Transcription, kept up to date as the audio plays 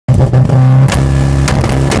So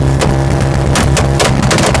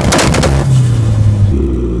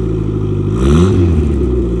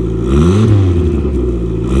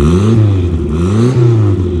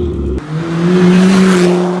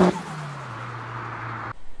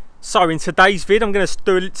in today's vid, I'm going to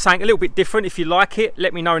do something a little bit different. If you like it,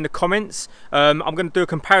 let me know in the comments. I'm going to do a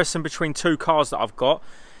comparison between two cars that I've got.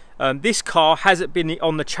 This car hasn't been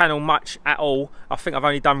on the channel much at all. I think I've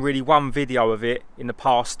only done really one video of it in the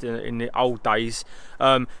past, in the old days.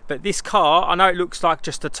 But this car, I know it looks like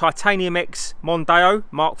just a Titanium X Mondeo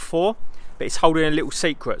Mark IV, but it's holding a little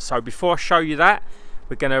secret. So before I show you that,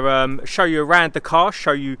 we're going to show you around the car,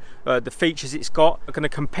 show you the features it's got. We're going to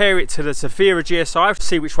compare it to the Zafira GSI,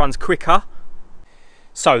 see which one's quicker.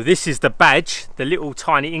 So this is the badge, the little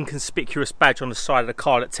tiny inconspicuous badge on the side of the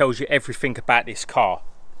car that tells you everything about this car.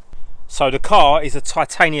 So the car is a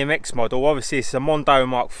Titanium X model. Obviously it's a Mondeo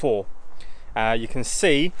Mark IV. You can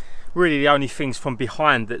see really the only things from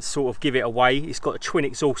behind that sort of give it away. It's got a twin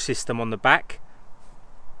exhaust system on the back.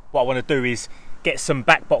 What I want to do is get some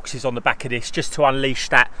back boxes on the back of this just to unleash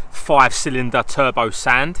that 5-cylinder turbo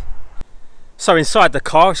sound. So inside the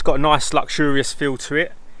car, it's got a nice luxurious feel to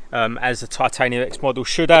it, as a Titanium X model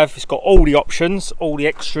should have. It's got all the options, all the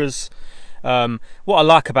extras. What I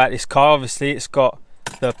like about this car, obviously it's got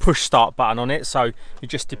the push start button on it, so you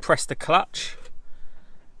just depress the clutch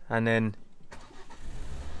and then you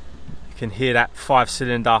can hear that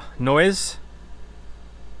 5-cylinder noise.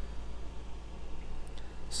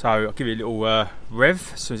 So I'll give you a little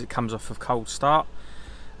rev as soon as it comes off of cold start.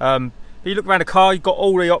 But you look around the car, you've got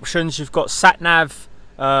all the options. You've got sat nav,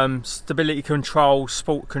 stability control,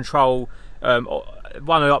 sport control. One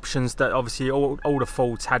of the options that obviously all the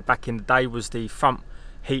Fords had back in the day was the front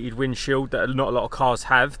heated windshield that not a lot of cars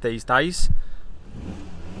have these days.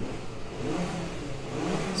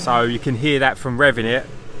 So you can hear that from revving it.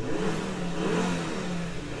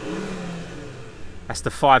 That's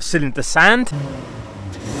the 5-cylinder sound.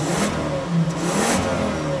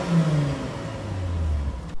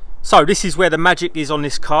 So this is where the magic is on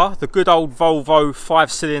this car, the good old Volvo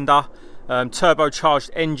 5-cylinder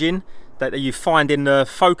turbocharged engine that you find in the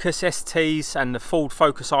Focus STs and the Ford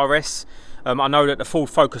Focus RS. I know that the Ford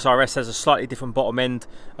Focus RS has a slightly different bottom end,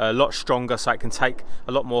 a lot stronger, so it can take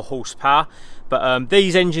a lot more horsepower. But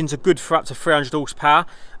these engines are good for up to 300 horsepower.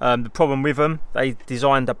 The problem with them, they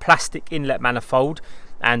designed a plastic inlet manifold,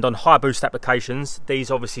 and on high boost applications, these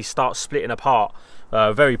obviously start splitting apart.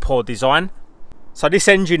 Very poor design. So this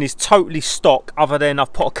engine is totally stock, other than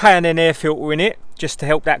I've put a K&N air filter in it just to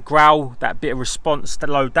help that growl, that bit of response to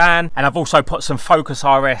low down, and I've also put some Focus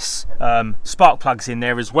RS spark plugs in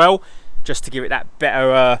there as well, just to give it that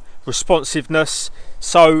better responsiveness.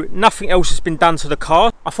 So nothing else has been done to the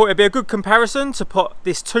car. I thought it'd be a good comparison to put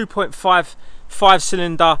this 2.5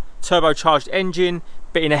 5-cylinder turbocharged engine,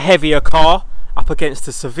 but in a heavier car, up against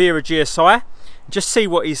the Zafira GSI. Just see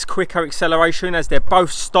what is quicker acceleration, as they're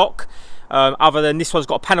both stock. Other than this one's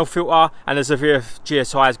got a panel filter and the Zafira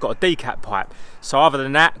GSI has got a decap pipe. So other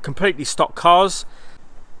than that, completely stock cars.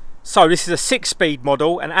 So this is a 6-speed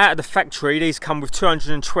model, and out of the factory these come with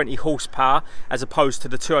 220 horsepower as opposed to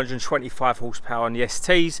the 225 horsepower on the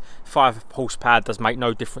STs. 5 horsepower does make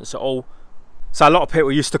no difference at all. So a lot of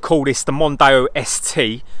people used to call this the Mondeo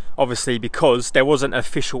ST, obviously because there wasn't an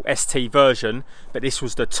official ST version, but this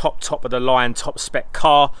was the top of the line, top spec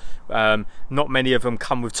car. Not many of them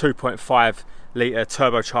come with 2.5 litre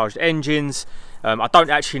turbocharged engines. I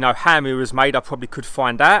don't actually know how many was made. I probably could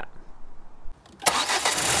find out.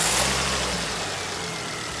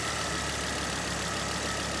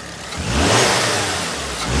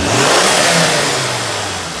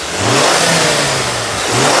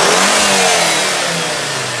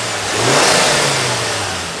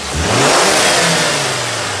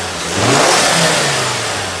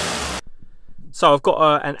 So I've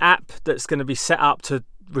got an app that's going to be set up to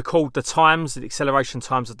record the times, the acceleration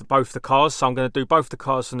times of both the cars. So I'm going to do both the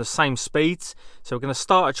cars from the same speeds. So we're going to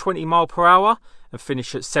start at 20 mile per hour and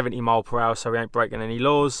finish at 70 mile per hour, so we ain't breaking any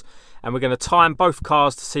laws. And we're going to time both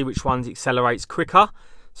cars to see which one accelerates quicker.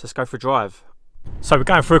 So let's go for a drive. So we're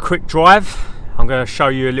going for a quick drive. I'm going to show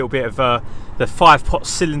you a little bit of the 5-pot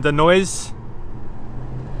cylinder noise.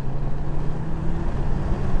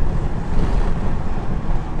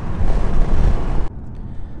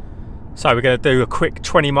 So we're going to do a quick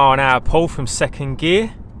 20 mile an hour pull from second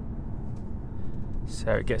gear.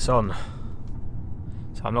 So it gets on.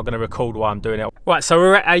 So I'm not going to record while I'm doing it. Right, so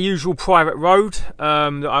we're at our usual private road.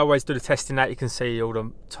 I always do the testing at. You can see all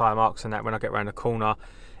the tyre marks and that when I get around the corner.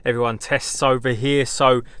 Everyone tests over here.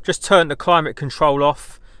 So just turn the climate control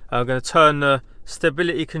off. I'm going to turn the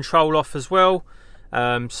stability control off as well.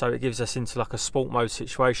 so it gives us into like a sport mode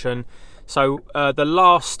situation. So the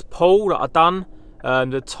last pull that I've done,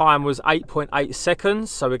 the time was 8.8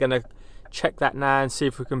 seconds, so we're going to check that now and see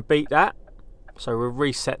if we can beat that. So we'll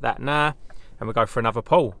reset that now and we'll go for another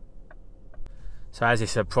pull. So as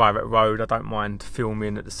it's a private road, I don't mind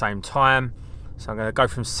filming at the same time. So I'm going to go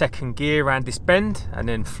from second gear around this bend and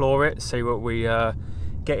then floor it, see what we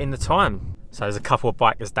get in the time. So there's a couple of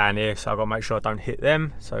bikers down here, so I've got to make sure I don't hit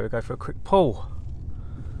them. So we'll go for a quick pull.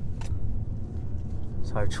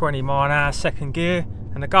 So 20 mile an hour, second gear,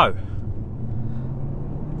 and a go.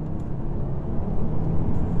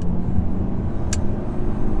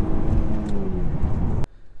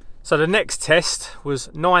 So the next test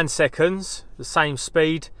was 9 seconds, the same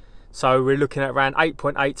speed. So we're looking at around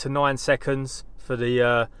 8.8 to 9 seconds for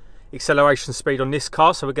the acceleration speed on this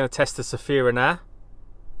car. So we're going to test the Zafira now.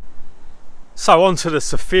 So onto the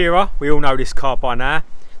Zafira, we all know this car by now.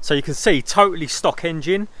 So you can see totally stock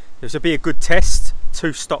engine. This will be a good test.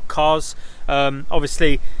 2 stock cars.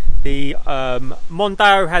 Obviously the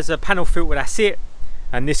Mondeo has a panel filter, that's it,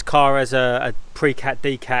 and this car has a pre-cat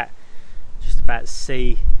decat, just about to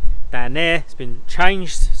see down there. It's been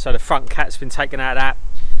changed, so the front cat's been taken out of that.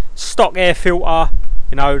 Stock air filter,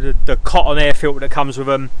 you know, the cotton air filter that comes with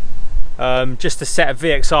them. Just a set of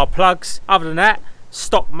VXR plugs. Other than that,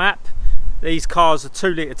 stock map. These cars are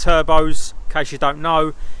 2-litre turbos, in case you don't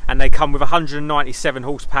know, and they come with 197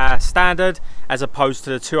 horsepower standard as opposed to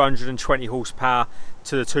the 220 horsepower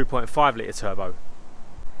to the 2.5 litre turbo.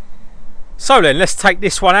 So then let's take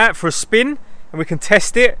this one out for a spin and we can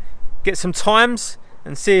test it, get some times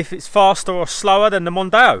and see if it's faster or slower than the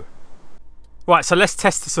Mondeo. Right, so let's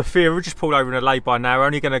test the Zafira. We just pulled over in a lay-by now. We're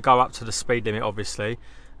only going to go up to the speed limit, obviously,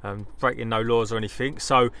 breaking no laws or anything.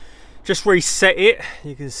 So just reset it,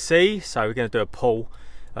 you can see. So we're going to do a pull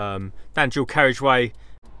down dual carriageway.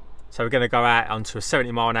 So we're going to go out onto a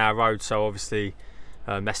 70 mile an hour road, so obviously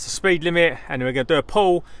that's the speed limit, and then we're going to do a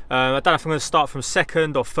pull. I don't know if I'm going to start from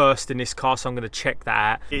second or first in this car, so I'm going to check that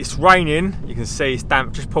out. It's raining, you can see it's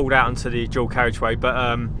damp. Just pulled out onto the dual carriageway,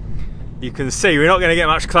 but you can see we're not going to get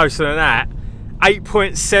much closer than that.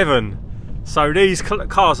 8.7, so these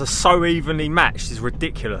cars are so evenly matched, it's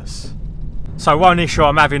ridiculous. So one issue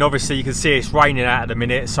I'm having, obviously you can see it's raining out at the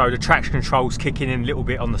minute, so the traction control's kicking in a little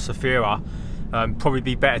bit on the Zafira. Probably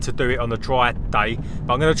be better to do it on a dry day,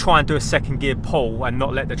 but I'm going to try and do a second gear pull and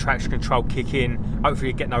not let the traction control kick in. Hopefully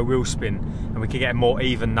you get no wheel spin and we can get a more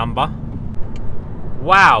even number.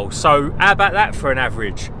 Wow, so how about that for an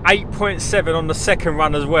average? 8.7 on the second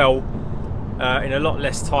run as well, in a lot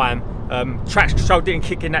less time. Traction control didn't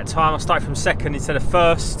kick in that time. I started from second instead of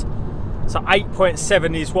first. So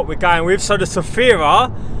 8.7 is what we're going with. So the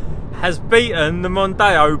Zafira has beaten the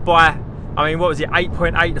Mondeo by, I mean, what was it,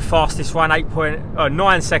 8.8 the fastest run,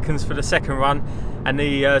 9 seconds for the second run, and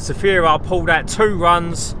the Zafira pulled out 2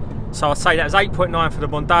 runs, so I'd say that was 8.9 for the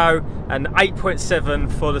Mondeo and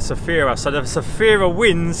 8.7 for the Zafira. So the Zafira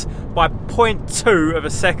wins by 0.2 of a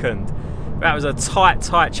second. That was a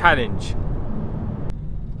tight challenge.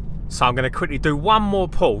 So I'm going to quickly do one more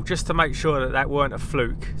pull just to make sure that that weren't a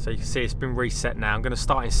fluke. So you can see it's been reset now. I'm going to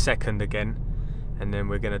start in second again, and then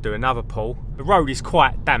we're going to do another pull. The road is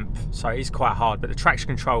quite damp, so it is quite hard, but the traction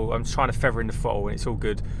control, I'm trying to feather in the throttle and it's all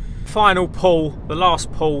good. Final pull, the last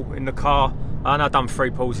pull in the car. I know I've done 3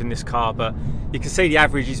 pulls in this car, but you can see the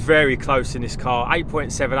average is very close in this car.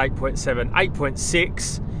 8.7, 8.7,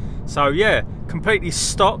 8.6. So yeah, completely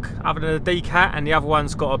stock other than the decat, and the other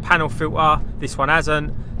one's got a panel filter, this one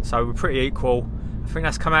hasn't, so we're pretty equal. I think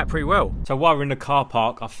that's come out pretty well. So while we're in the car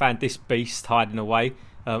park, I found this beast hiding away.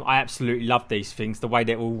 I absolutely love these things, the way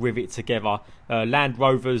they all rivet together. Land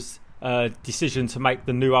Rover's decision to make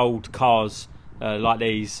the new old cars like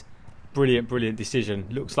these, brilliant decision.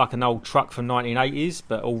 Looks like an old truck from 1980s,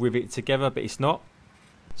 but all riveted together, but it's not.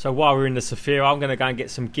 So while we're in the Zafira, I'm going to go and get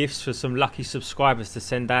some gifts for some lucky subscribers to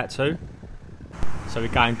send out to. So we're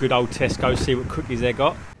going good old Tesco, see what cookies they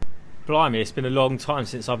got. Blimey, it's been a long time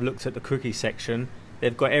since I've looked at the cookie section.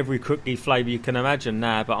 They've got every cookie flavour you can imagine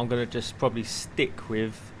now, but I'm going to just probably stick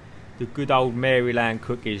with the good old Maryland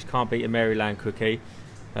cookies. Can't beat a Maryland cookie.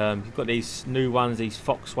 You've got these new ones, these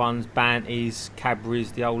Fox ones, Banties,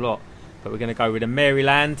 Cadbury's, the whole lot. But we're going to go with a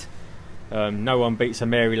Maryland. No one beats a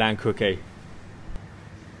Maryland cookie.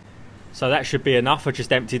 So that should be enough. I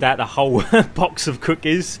just emptied out the whole box of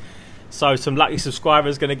cookies. So some lucky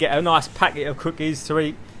subscribers going to get a nice packet of cookies to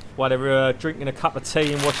eat while they're drinking a cup of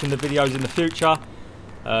tea and watching the videos in the future.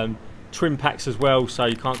 Trim packs as well, so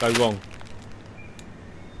you can't go wrong.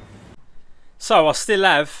 So I still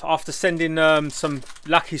have, after sending some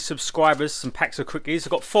lucky subscribers some packs of cookies,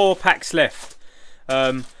 I've got 4 packs left.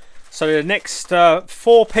 So the next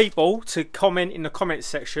 4 people to comment in the comments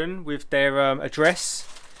section with their address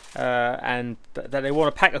and that they want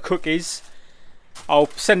a pack of cookies, I'll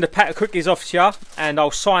send a pack of cookies off to you, and I'll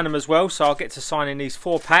sign them as well. So I'll get to sign in these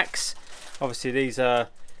 4 packs. Obviously these they're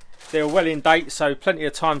well in date, so plenty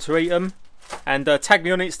of time to eat them. And tag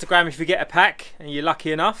me on Instagram if you get a pack and you're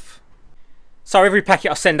lucky enough. So every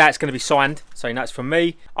packet I send out is going to be signed, so you know it's from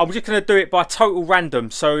me. I'm just going to do it by total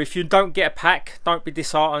random, so if you don't get a pack, don't be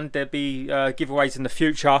disheartened. There'll be giveaways in the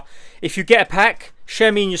future. If you get a pack,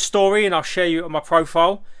 share me in your story and I'll share you on my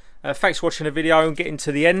profile. Thanks for watching the video and getting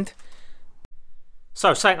to the end.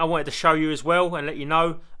 So something I wanted to show you as well and let you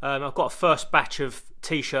know, I've got a first batch of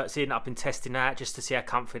t-shirts in. I've been testing that just to see how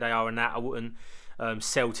comfy they are and that. I wouldn't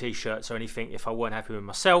sell t-shirts or anything if I weren't happy with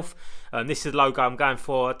myself. This is the logo I'm going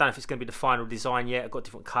for. I don't know if it's going to be the final design yet. I've got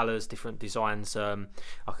different colours, different designs. I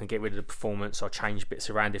can get rid of the performance or change bits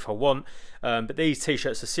around if I want. But these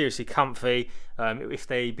t-shirts are seriously comfy. If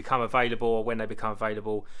they become available or when they become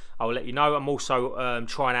available, I'll let you know. I'm also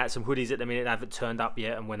trying out some hoodies at the minute. They haven't turned up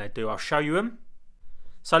yet, and when they do, I'll show you them.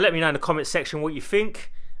 So let me know in the comment section what you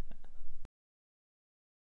think.